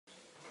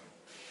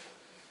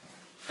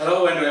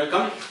Hello and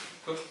welcome.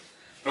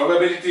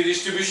 Probability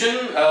distribution,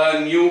 a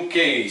new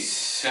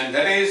case, and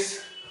that is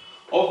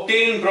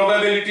obtain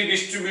probability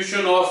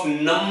distribution of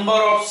number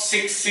of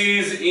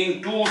sixes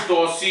in two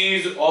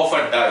tosses of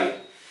a die.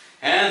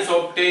 Hence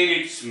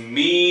obtain its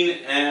mean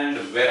and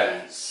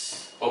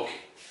variance.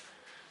 Okay.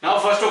 Now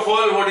first of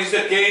all, what is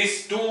the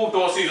case? Two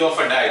tosses of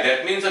a die.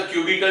 That means a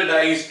cubical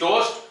die is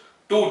tossed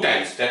two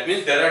times. That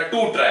means there are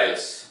two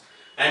trials.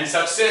 And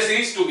success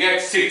is to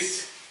get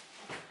 6.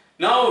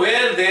 Now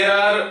where there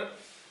are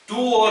two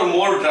or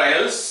more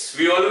trials,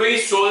 we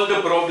always solve the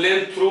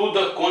problem through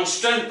the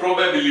constant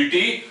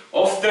probability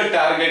of the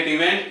target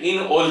event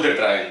in all the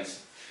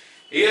trials.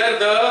 Here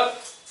the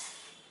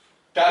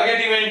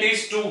target event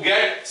is to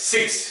get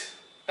 6.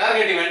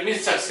 Target event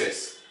means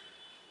success.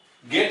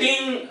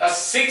 Getting a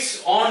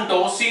 6 on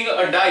tossing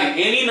a die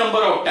any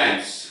number of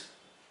times,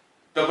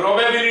 the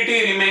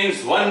probability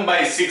remains 1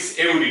 by 6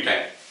 every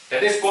time.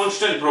 That is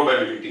constant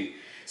probability.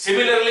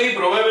 Similarly,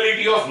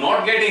 probability of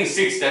not getting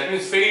 6, that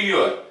means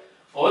failure,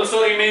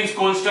 also remains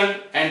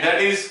constant, and that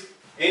is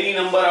any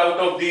number out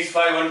of these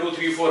 5, 1, 2,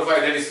 3, 4,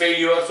 5, that is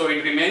failure, so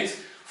it remains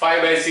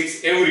 5 by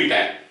 6 every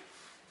time.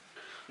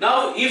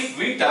 Now, if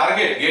we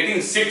target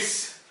getting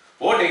 6,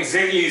 what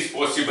exactly is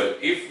possible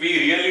if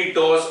we really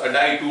toss a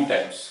die 2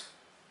 times?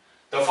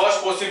 The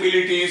first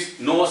possibility is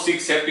no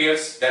 6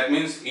 appears, that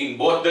means in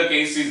both the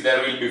cases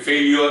there will be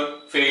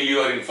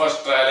failure in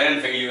first trial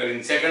and failure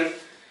in second.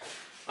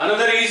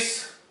 Another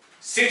is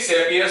 6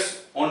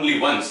 appears only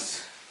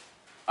once,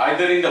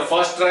 either in the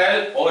first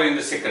trial or in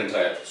the second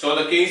trial. So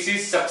the case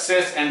is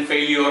success and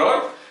failure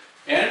or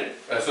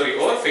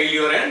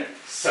failure and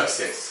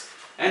success.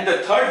 And the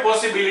third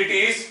possibility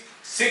is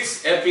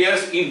 6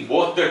 appears in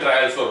both the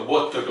trials or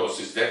both the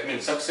tosses. That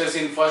means success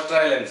in first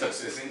trial and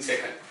success in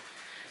second.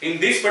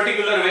 In this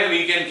particular way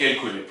we can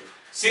calculate.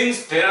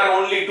 Since there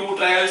are only 2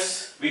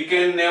 trials, we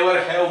can never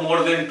have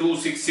more than 2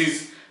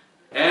 6s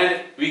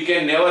and we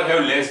can never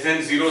have less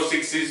than 0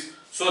 6s.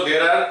 So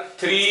there are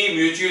 3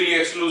 mutually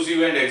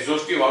exclusive and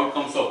exhaustive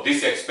outcomes of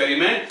this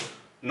experiment.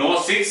 No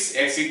 6,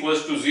 x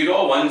equals to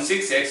 0, 1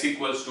 6, x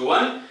equals to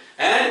 1,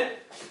 and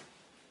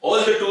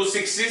all the 2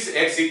 6s,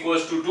 x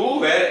equals to 2,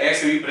 where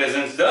x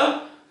represents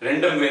the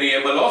random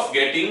variable of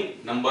getting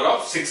number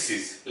of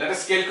 6s. Let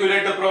us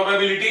calculate the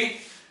probability.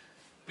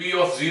 P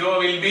of 0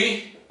 will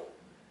be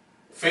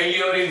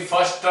failure in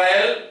first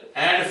trial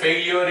and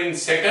failure in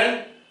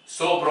second.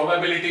 So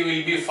probability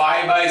will be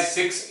 5 by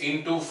 6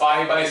 into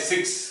 5 by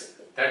 6.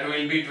 That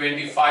will be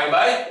 25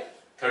 by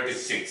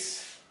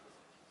 36.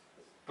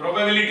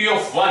 Probability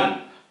of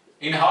 1.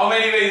 In how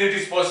many ways it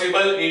is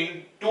possible?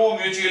 In 2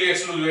 mutually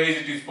exclusive ways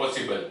it is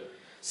possible.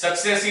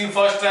 Success in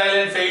first trial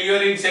and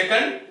failure in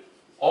second,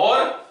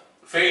 or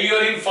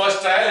failure in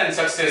first trial and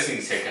success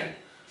in second.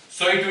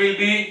 So it will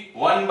be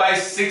 1 by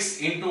 6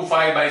 into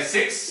 5 by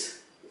 6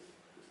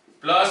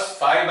 plus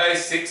 5 by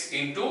 6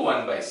 into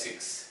 1 by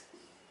 6.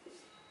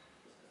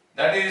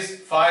 That is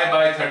 5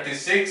 by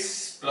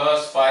 36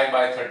 plus 5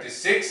 by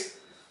 36.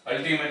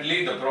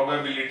 Ultimately the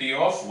probability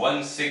of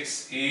 1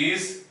 6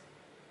 is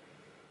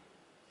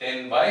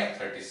 10 by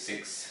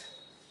 36.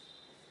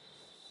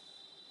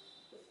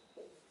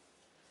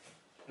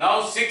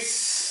 Now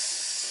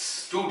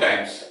 6 2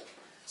 times.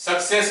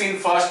 Success in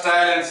first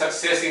trial and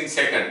success in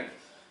second.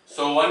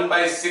 So 1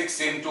 by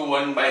 6 into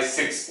 1 by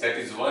 6, that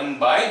is 1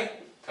 by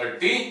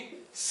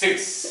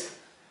 36.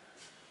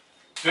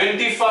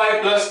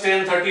 25 plus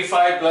 10,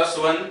 35 plus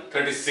 1,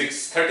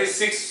 36.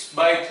 36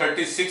 by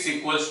 36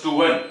 equals to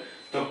 1.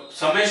 The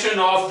summation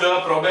of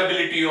the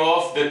probability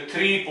of the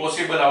 3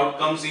 possible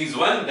outcomes is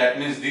 1. That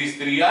means these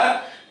 3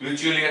 are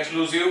mutually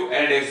exclusive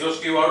and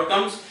exhaustive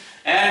outcomes.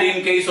 And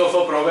in case of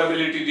a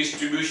probability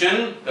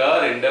distribution, the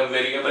random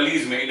variable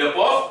is made up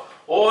of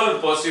all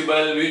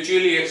possible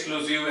mutually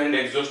exclusive and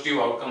exhaustive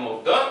outcome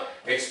of the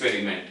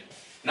experiment.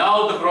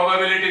 Now the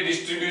probability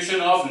distribution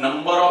of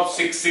number of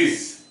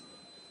 6s.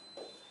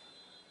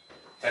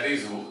 That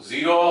is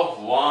 0,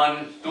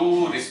 1,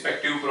 2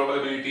 respective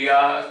probabilities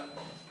are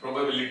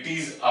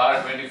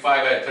 25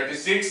 by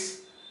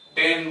 36,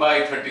 10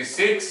 by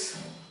 36,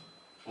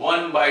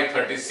 1 by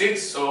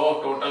 36,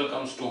 so total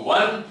comes to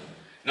 1.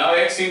 Now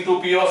x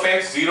into p of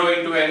x, 0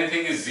 into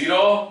anything is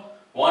 0,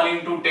 1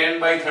 into 10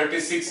 by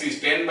 36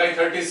 is 10 by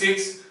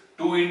 36,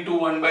 2 into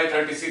 1 by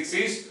 36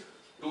 is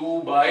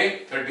 2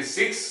 by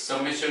 36,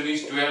 summation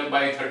is 12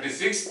 by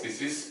 36,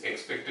 this is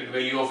expected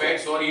value of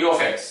x or e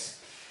of x.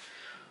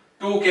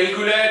 To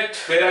calculate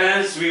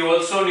variance, we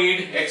also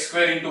need x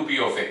square into p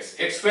of x.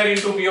 X square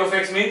into p of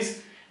x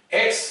means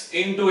x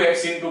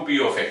into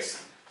p of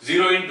x.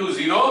 0 into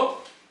 0,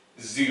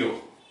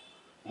 0.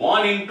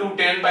 1 into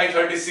 10 by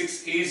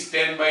 36 is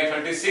 10 by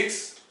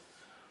 36.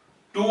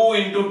 2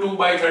 into 2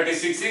 by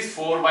 36 is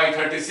 4 by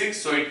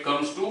 36. So it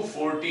comes to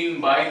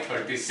 14 by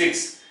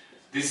 36.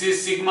 This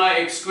is sigma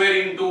x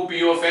square into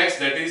p of x,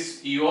 that is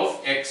e of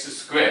x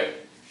square.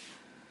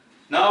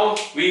 Now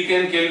we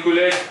can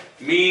calculate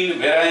mean,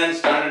 variance,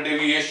 standard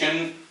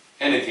deviation,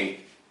 anything,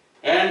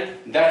 and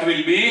that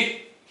will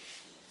be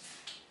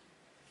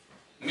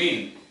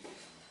mean.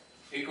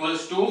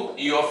 equals to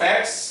E of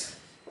x,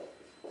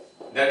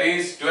 that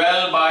is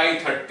 12 by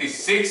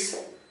 36,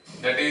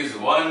 that is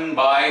 1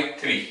 by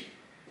 3.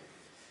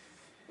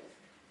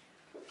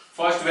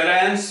 First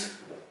variance,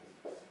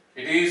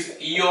 it is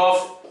E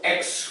of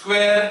x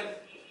square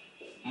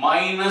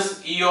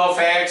minus E of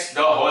x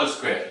the whole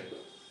square,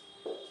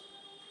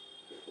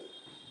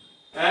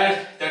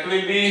 and that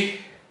will be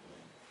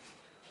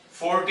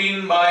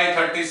 14 by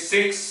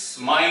 36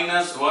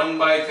 minus 1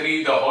 by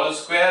 3 the whole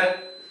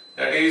square,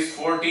 that is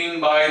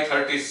 14 by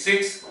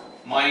 36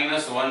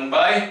 minus 1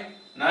 by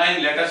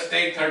 9. Let us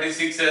take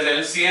 36 as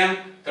LCM.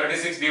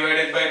 36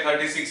 divided by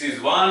 36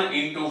 is 1,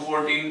 into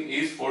 14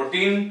 is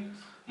 14,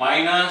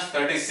 minus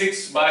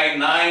 36 by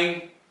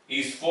 9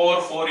 is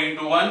 4, 4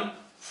 into 1,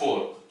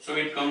 4. So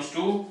it comes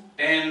to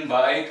 10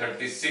 by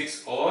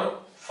 36 or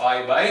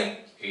 5 by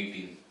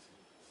 18.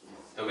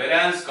 The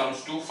variance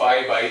comes to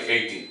 5 by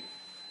 18.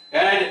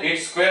 And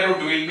its square root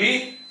will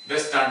be the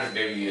standard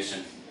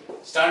deviation.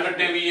 Standard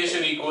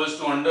deviation equals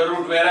to under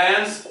root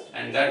variance,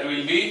 and that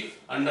will be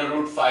under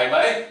root 5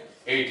 by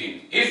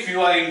 18. If you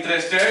are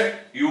interested,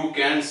 you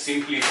can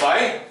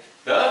simplify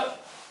the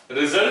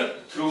result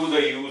through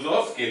the use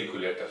of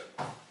calculator.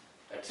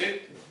 That's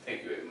it.